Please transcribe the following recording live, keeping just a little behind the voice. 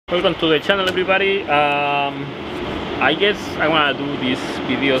Welcome to the channel, everybody. I guess I want to do these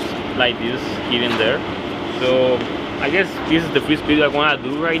videos like this here and there. So I guess this is the first video I want to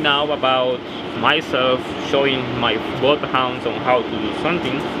do right now about myself, showing my both hands on how to do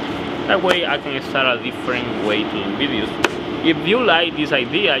something. That way I can start a different way to do videos. If you like this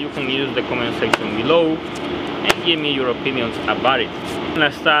idea, you can use the comment section below and give me your opinions about it. I'm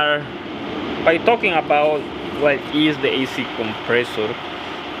gonna start by talking about what is the AC compressor.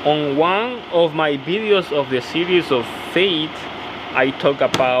 On one of my videos of the series of Fate, I talk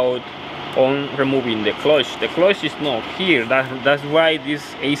about on removing the clutch. The clutch is not here. That's why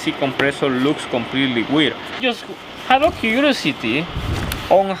this AC compressor looks completely weird. Just have a curiosity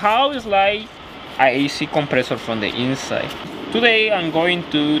on how it's like an AC compressor from the inside. Today I'm going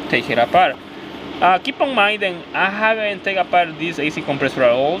to take it apart. Keep in mind that I haven't taken apart this AC compressor at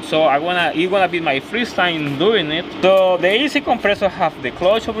all, so it's gonna be my first time doing it. So the AC compressor have the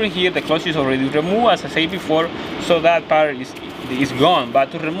clutch over here. The clutch is already removed, as I said before, so that part is gone. But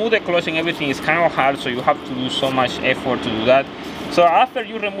to remove the clutch and everything is kind of hard, so you have to do so much effort to do that. So after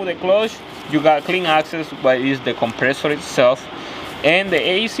you remove the clutch, you got clean access, but is the compressor itself. And the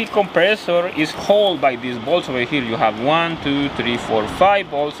AC compressor is held by these bolts over here. You have 1, 2, 3, 4,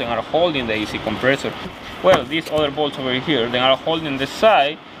 5 bolts and are holding the AC compressor. Well, these other bolts over here, they are holding the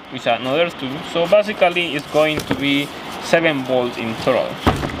side, which are another 2. So basically it's going to be 7 bolts in total.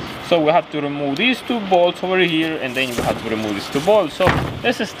 So we have to remove these 2 bolts over here, and then we have to remove these 2 bolts. So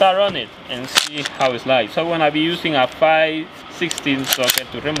let's start on it and see how it's like. So I'm gonna be using a 5/16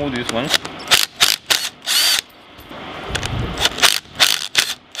 socket to remove this one.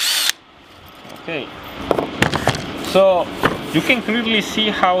 Okay, so you can clearly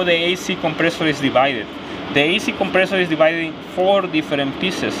see how the AC compressor is divided. The AC compressor is divided in 4 different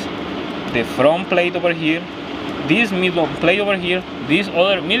pieces. The front plate over here, this middle plate over here, this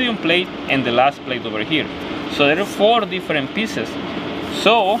other medium plate, and the last plate over here. So there are 4 different pieces.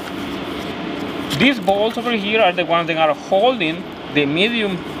 So these bolts over here are the ones that are holding the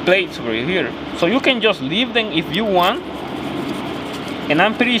medium plates over here. So you can just leave them if you want, and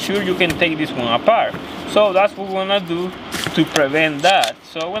I'm pretty sure you can take this one apart. So that's what we're gonna do to prevent that.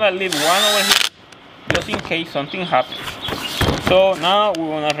 So I'm gonna leave one over here just in case something happens. So now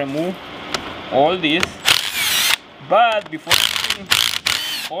we're gonna remove all this, but before doing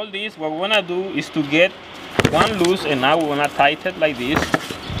all this, what we're gonna do is to get one loose, and now we're gonna tighten it like this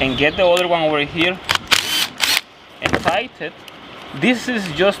and get the other one over here and tighten it. This is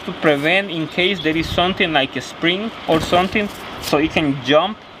just to prevent in case there is something like a spring or something, so it can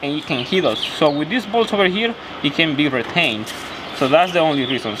jump and it can hit us. So with these bolts over here, it can be retained. So that's the only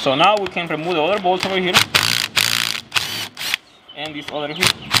reason. So now we can remove the other bolts over here and this other here.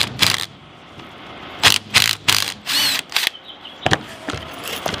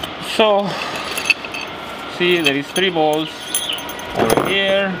 So see, there is 3 bolts over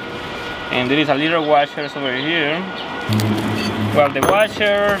here, and there is a little washers over here. Well, the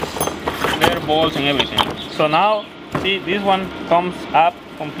washers, they're bolts and everything. So now, see, this one comes up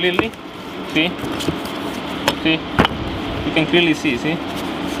completely. See, you can clearly see.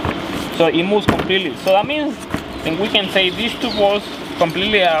 So it moves completely. So that means then we can take these 2 bolts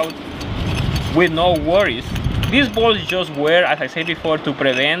completely out with no worries. These bolts just wear, as I said before, to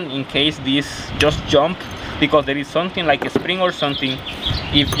prevent in case these just jump, because there is something like a spring or something.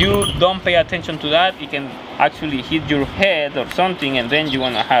 If you don't pay attention to that, it can actually hit your head or something, and then you're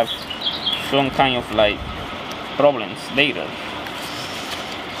gonna have some kind of like problems later.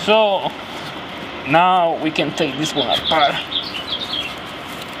 So now we can take this one apart.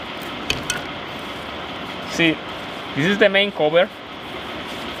 See, this is the main cover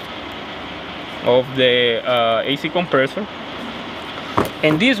of the AC compressor,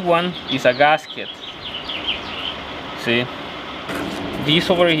 and this one is a gasket. See, this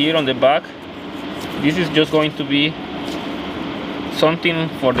over here on the back, this is just going to be something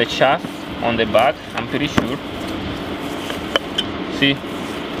for the shaft on the back, I'm pretty sure. See,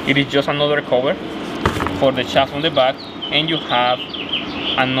 it is just another cover for the shaft on the back, and you have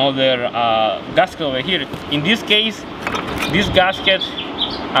another gasket over here. In this case, these gaskets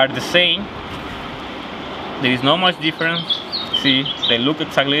are the same. There is not much difference. See, they look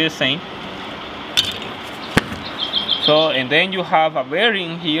exactly the same. So, and then you have a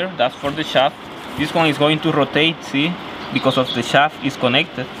bearing here, that's for the shaft. This one is going to rotate, see, because of the shaft is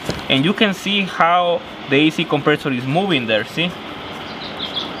connected. And you can see how the AC compressor is moving there, see?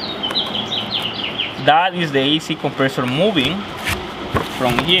 That is the AC compressor moving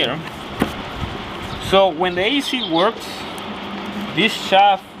from here. So when the AC works, this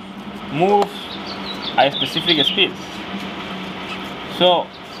shaft moves at specific speeds. So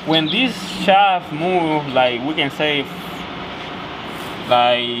when this shaft moves, like we can say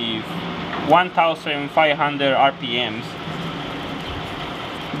like 1500 RPMs,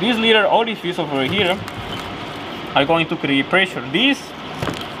 these little orifices over here are going to create pressure. This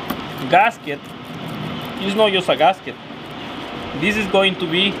gasket is not just a gasket. This is going to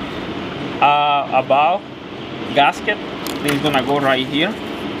be a valve gasket that is gonna go right here.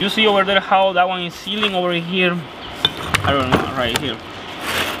 You see over there how that one is sealing over here? I don't know, right here.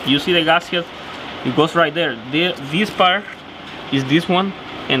 You see the gasket? It goes right there. This part is this one,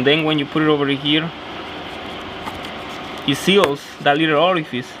 and then when you put it over here, it seals that little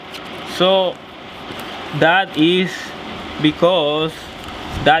orifice. So that is because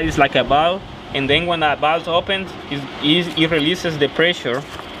that is like a valve, and then when that valve opens, it releases the pressure.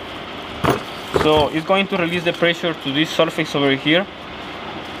 So it's going to release the pressure to this surface over here,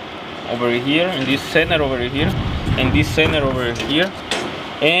 and this center over here, and this center over here,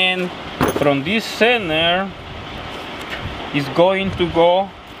 and from this center is going to go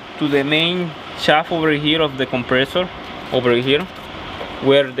to the main shaft over here of the compressor over here,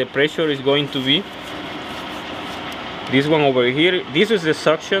 where the pressure is going to be. This one over here, this is the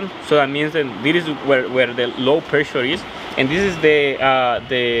suction, so that means that this is where the low pressure is, and this is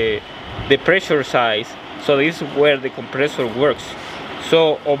the pressure size, so this is where the compressor works.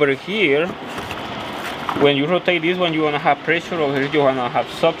 So over here, when you rotate this one, you want to have pressure. Over here, you want to have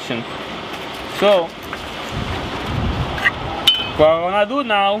suction. So what I'm gonna do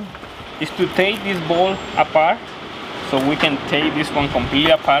now is to take this ball apart, so we can take this one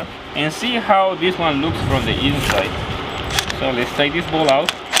completely apart and see how this one looks from the inside. So let's take this ball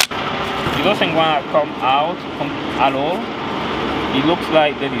out. It doesn't want to come out at all. It looks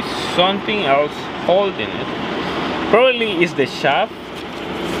like there is something else holding it. Probably it's the shaft.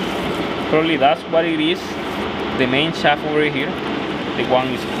 Probably that's what it is. The main shaft over here, the one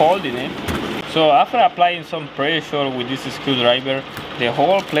is holding it. So after applying some pressure with this screwdriver, the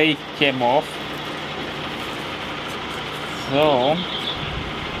whole plate came off. So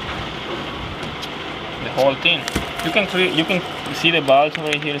the whole thing. You can see the valves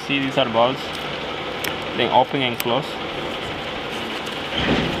over here. See, these are valves. Then open and close.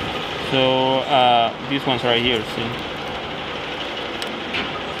 So this one's right here. See,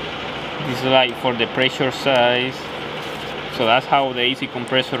 this is like for the pressure size. So that's how the AC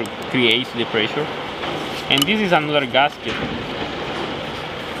compressor creates the pressure. And this is another gasket.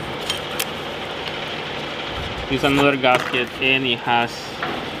 This is another gasket, and it has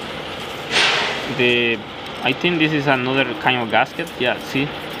the, I think this is another kind of gasket. Yeah, see,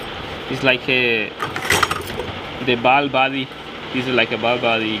 it's like the valve body. This is like a valve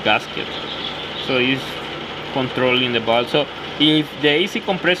body gasket. So it's controlling the valve. So if the AC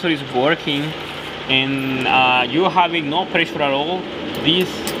compressor is working and you're having no pressure at all, these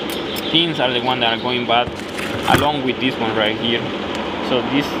things are the ones that are going bad, along with this one right here. So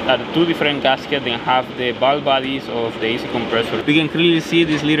these are the two different gaskets that have the valve bodies of the AC compressor. You can clearly see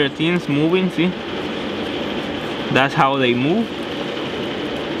these little things moving. See, that's how they move.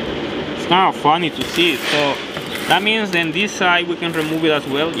 It's kind of funny to see it. So that means then this side we can remove it as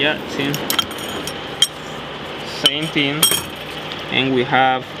well. Yeah, see, same thing. And we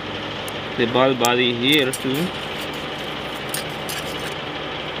have the valve body here too,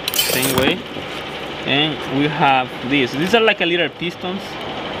 same way. And we have these are like a little pistons.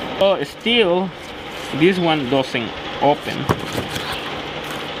 Oh, still this one doesn't open.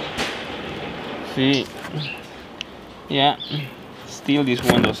 See, yeah, still this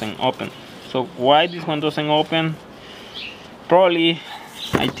one doesn't open. So why this one doesn't open? Probably,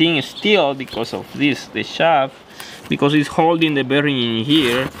 I think, still because of this, the shaft, because it's holding the bearing in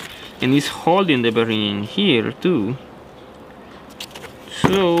here, and it's holding the bearing in here too.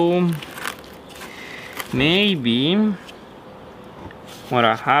 So maybe what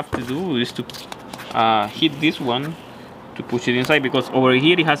I have to do is to hit this one to push it inside, because over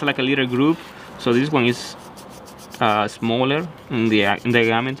here it has like a little groove. So this one is smaller in the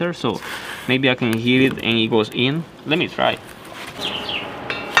diameter, so maybe I can hit it and it goes in. Let me try.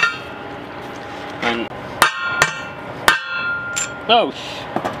 And oh,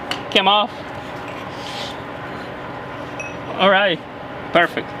 came off. All right,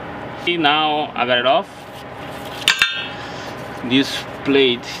 perfect. Now I got it off. This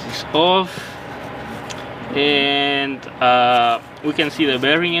plate is off, and we can see the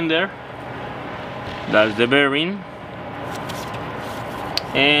bearing in there. That's the bearing,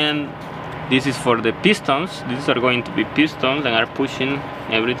 and this is for the pistons. These are going to be pistons and are pushing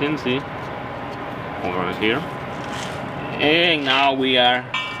everything, see, over here. And now we are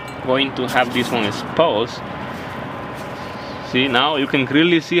going to have this one exposed. See, now you can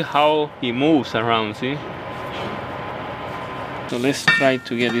clearly see how he moves around, see? So let's try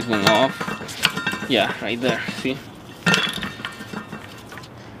to get this one off. Yeah, right there, see?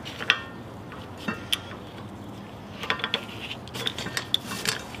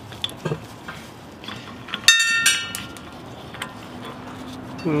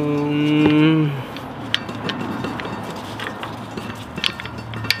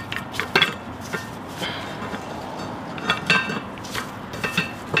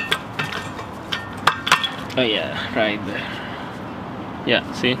 Oh yeah, right there.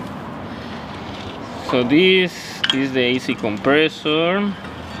 Yeah, see? So this is the AC compressor.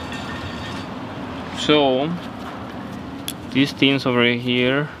 So these things over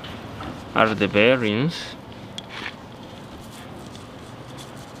here are the bearings.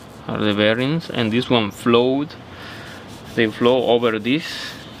 And this one flowed. They flow over this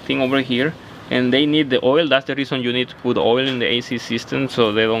thing over here, and they need the oil. That's the reason you need to put oil in the AC system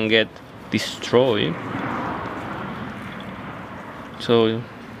so they don't get destroyed. So you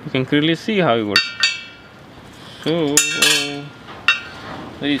can clearly see how it works. So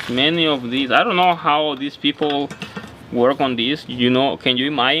there is many of these. I don't know how these people work on this. You know, can you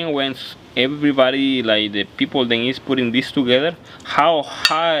imagine when everybody, like the people that is putting this together, how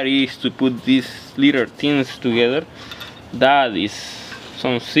hard it is to put these little things together? That is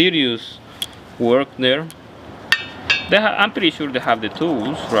some serious work there. I'm pretty sure they have the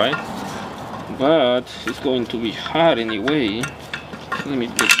tools, right? But it's going to be hard anyway. Let me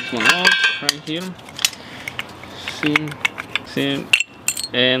get this one off right here. See,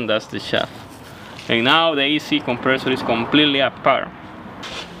 and that's the shaft. And now the AC compressor is completely apart.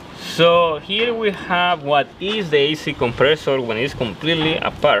 So here we have what is the AC compressor when it's completely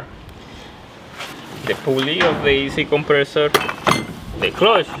apart. The pulley of the AC compressor, the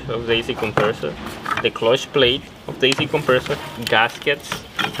clutch of the AC compressor, the clutch plate of the AC compressor, gaskets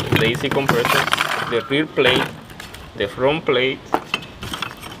of the AC compressor, the rear plate, the front plate,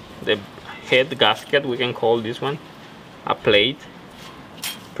 the head gasket, we can call this one a plate,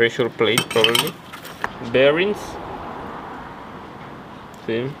 pressure plate probably, bearings,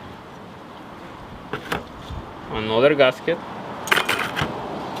 see, another gasket,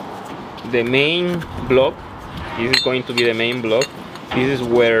 the main block. This is going to be the main block. This is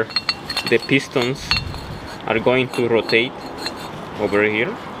where the pistons are going to rotate over here.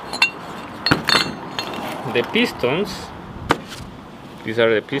 The pistons, these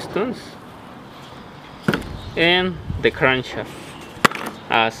are the pistons, and the crankshaft,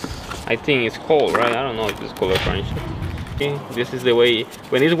 as I think it's called, right? I don't know if it's called a crankshaft. Okay, this is the way,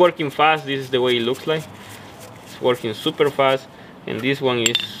 when it's working fast, this is the way it looks like. It's working super fast, and this one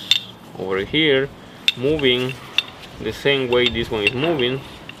is over here moving the same way this one is moving,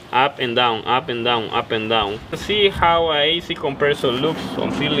 up and down, up and down, up and down. See how a AC compressor looks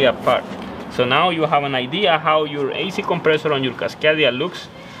completely apart. So now you have an idea how your AC compressor on your Cascadia looks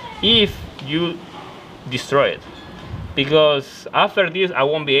if you destroy it. Because after this I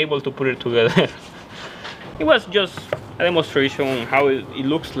won't be able to put it together. It was just a demonstration how it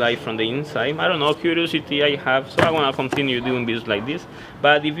looks like from the inside. I don't know, curiosity I have, so I want to continue doing videos like this.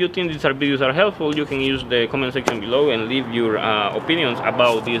 But if you think these videos are helpful, you can use the comment section below and leave your opinions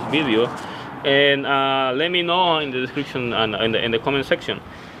about this video, and let me know in the description and in the comment section.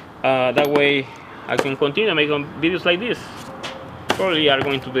 That way I can continue making videos like this. Probably are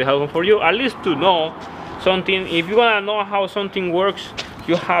going to be helpful for you, at least to know something. If you want to know how something works,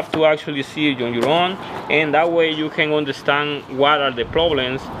 you have to actually see it on your own, and that way you can understand what are the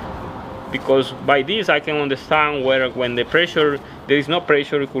problems. Because by this I can understand where, when the pressure, there is no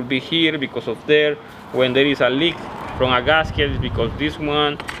pressure, it could be here because of there. When there is a leak from a gasket, it's because this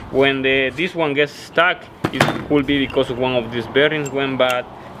one. When this one gets stuck, it could be because of one of these bearings went bad.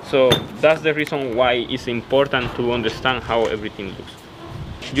 So that's the reason why it's important to understand how everything looks.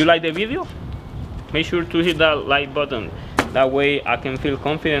 You like the video? Make sure to hit that like button. That way I can feel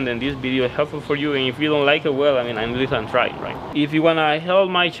confident that this video is helpful for you. And if you don't like it, well, I mean, I'm listening and try, right? If you wanna help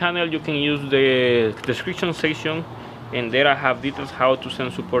my channel, you can use the description section, and there I have details how to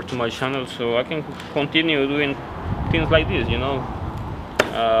send support to my channel, so I can continue doing things like this, you know,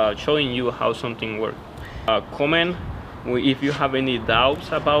 showing you how something works. Comment if you have any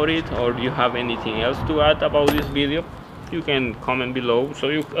doubts about it, or you have anything else to add about this video. You can comment below so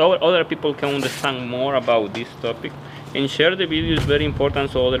other people can understand more about this topic, and share the video is very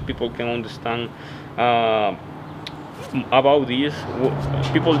important so other people can understand about this.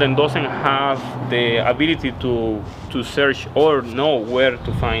 People that doesn't have the ability to search or know where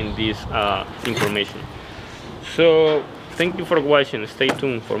to find this information. So thank you for watching. Stay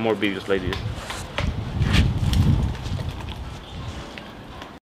tuned for more videos like this.